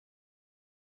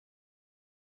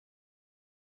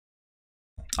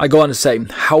I go on to say,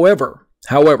 however,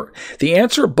 the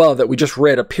answer above that we just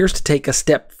read appears to take a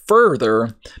step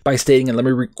further by stating, and let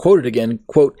me quote it again,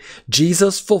 quote,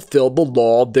 Jesus fulfilled the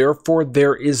law, therefore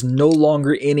there is no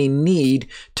longer any need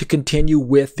to continue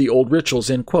with the old rituals,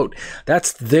 end quote.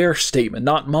 That's their statement,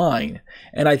 not mine.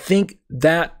 And I think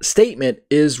that statement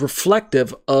is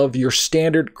reflective of your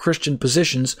standard Christian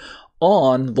positions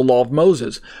on the law of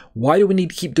Moses. Why do we need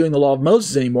to keep doing the law of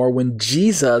Moses anymore when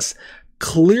Jesus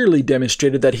clearly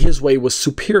demonstrated that his way was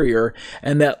superior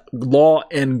and that law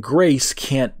and grace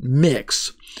can't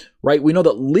mix, right? We know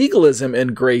that legalism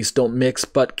and grace don't mix,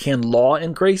 but can law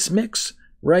and grace mix,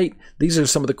 right? These are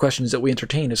some of the questions that we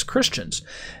entertain as Christians.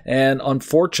 And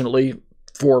unfortunately,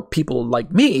 for people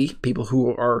like me, people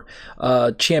who are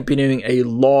championing a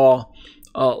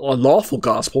lawful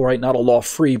gospel, right? Not a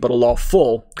law-free, but a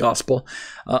lawful gospel.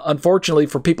 Unfortunately,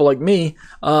 for people like me,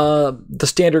 the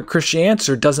standard Christian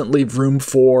answer doesn't leave room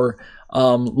for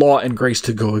law and grace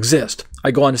to coexist. I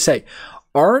go on to say,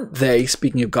 aren't they,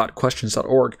 speaking of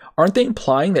GotQuestions.org, aren't they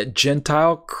implying that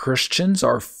Gentile Christians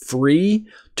are free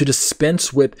to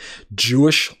dispense with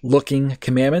Jewish-looking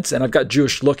commandments? And I've got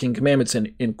Jewish-looking commandments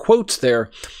in quotes there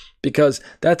because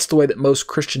that's the way that most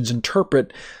Christians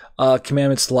interpret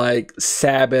commandments like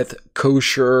Sabbath,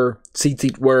 kosher,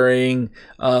 tzitzit wearing,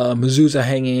 mezuzah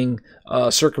hanging,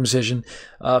 circumcision,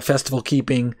 festival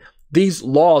keeping. These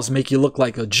laws make you look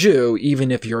like a Jew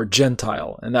even if you're a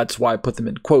Gentile. And that's why I put them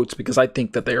in quotes, because I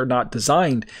think that they are not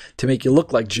designed to make you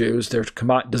look like Jews. They're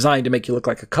designed to make you look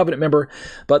like a covenant member,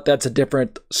 but that's a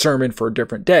different sermon for a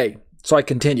different day. So I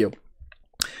continue.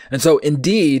 And so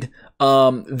indeed,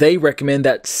 they recommend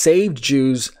that saved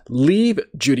Jews leave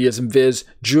Judaism, viz.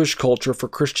 Jewish culture, for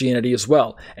Christianity as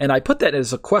well. And I put that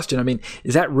as a question. I mean,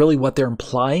 is that really what they're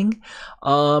implying?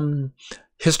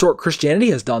 Historic Christianity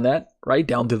has done that, right?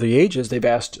 Down through the ages, they've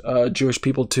asked Jewish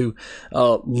people to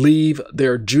leave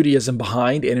their Judaism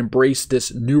behind and embrace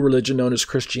this new religion known as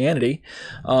Christianity,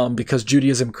 because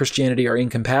Judaism and Christianity are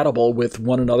incompatible with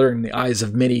one another in the eyes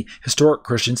of many historic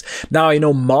Christians. Now, I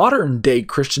know modern day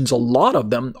Christians, a lot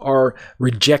of them are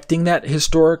rejecting that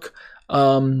historic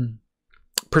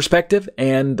perspective,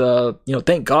 and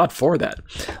thank God for that.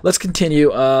 Let's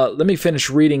continue. Let me finish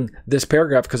reading this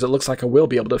paragraph because it looks like I will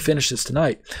be able to finish this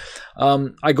tonight.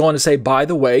 I go on to say, by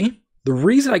the way, the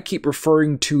reason I keep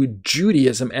referring to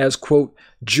Judaism as, quote,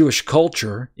 Jewish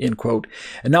culture, end quote,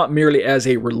 and not merely as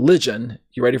a religion,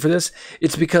 you ready for this?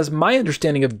 It's because my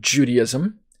understanding of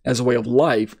Judaism as a way of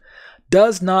life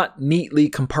does not neatly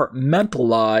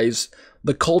compartmentalize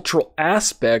the cultural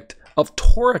aspect of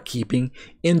Torah-keeping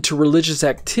into religious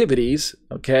activities,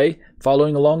 okay,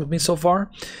 following along with me so far,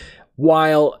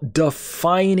 while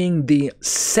defining the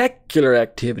secular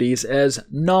activities as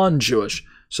non-Jewish.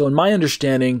 So in my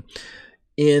understanding,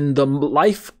 in the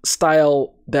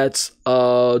lifestyle that's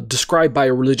described by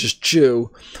a religious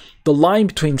Jew, the line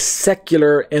between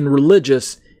secular and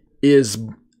religious is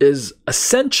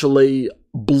essentially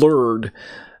blurred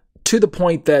to the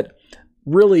point that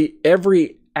really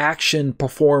every action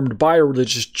performed by a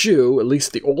religious Jew, at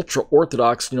least the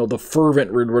ultra-Orthodox, the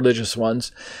fervent religious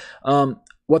ones,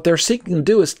 what they're seeking to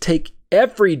do is take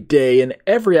every day and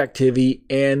every activity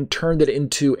and turn it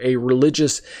into a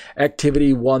religious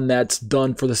activity, one that's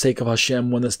done for the sake of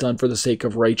Hashem, one that's done for the sake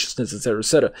of righteousness,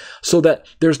 etc., so that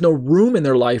there's no room in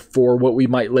their life for what we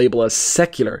might label as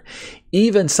secular.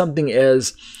 Even something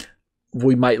as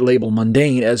we might label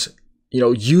mundane as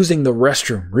using the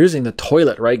restroom, using the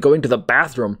toilet, right? Going to the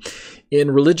bathroom.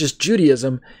 In religious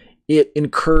Judaism, it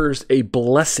incurs a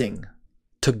blessing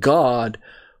to God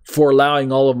for allowing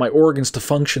all of my organs to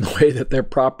function the way that they're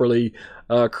properly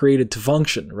created to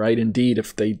function, right? Indeed,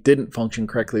 if they didn't function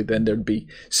correctly, then there'd be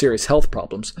serious health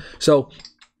problems. So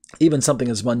even something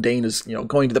as mundane as,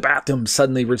 going to the bathroom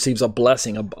suddenly receives a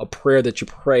blessing, a prayer that you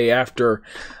pray after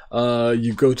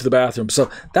you go to the bathroom.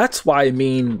 So that's why I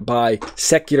mean by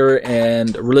secular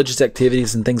and religious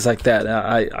activities and things like that.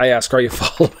 I ask, are you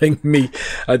following me?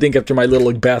 I think after my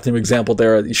little bathroom example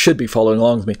there, you should be following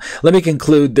along with me. Let me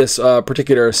conclude this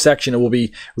particular section, and we'll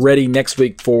be ready next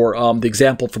week for the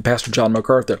example from Pastor John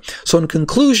MacArthur. So in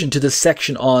conclusion to this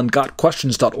section on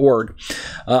GotQuestions.org,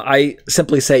 I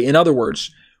simply say, in other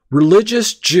words,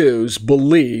 religious Jews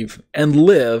believe and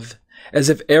live as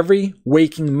if every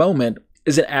waking moment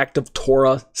is an act of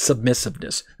Torah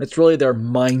submissiveness. That's really their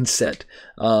mindset.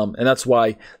 And that's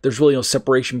why there's really no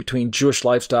separation between Jewish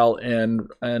lifestyle and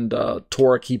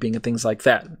Torah keeping and things like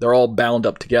that. They're all bound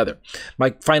up together.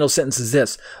 My final sentence is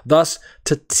this. Thus,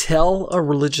 to tell a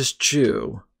religious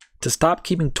Jew to stop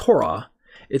keeping Torah,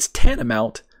 it's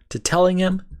tantamount to telling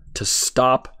him to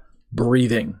stop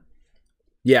breathing.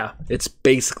 Yeah, it's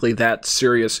basically that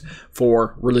serious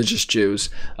for religious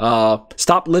Jews.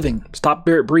 Stop living, stop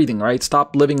breathing, right?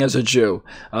 Stop living as a Jew.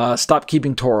 Stop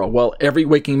keeping Torah. Well, every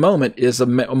waking moment is a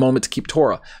moment to keep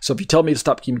Torah. So if you tell me to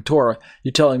stop keeping Torah,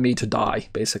 you're telling me to die,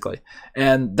 basically.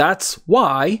 And that's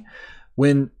why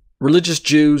when religious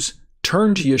Jews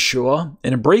turn to Yeshua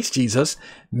and embrace Jesus,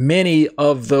 many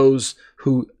of those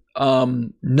who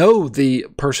know the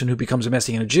person who becomes a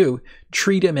Messianic Jew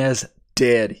treat him as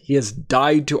dead. He has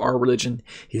died to our religion.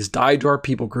 He has died to our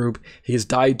people group. He has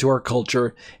died to our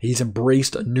culture. He's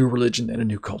embraced a new religion and a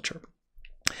new culture.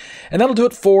 And that'll do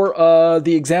it for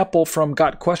the example from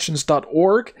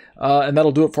GotQuestions.org. And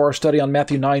that'll do it for our study on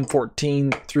Matthew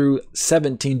 9:14 through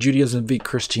 17, Judaism v.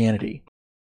 Christianity.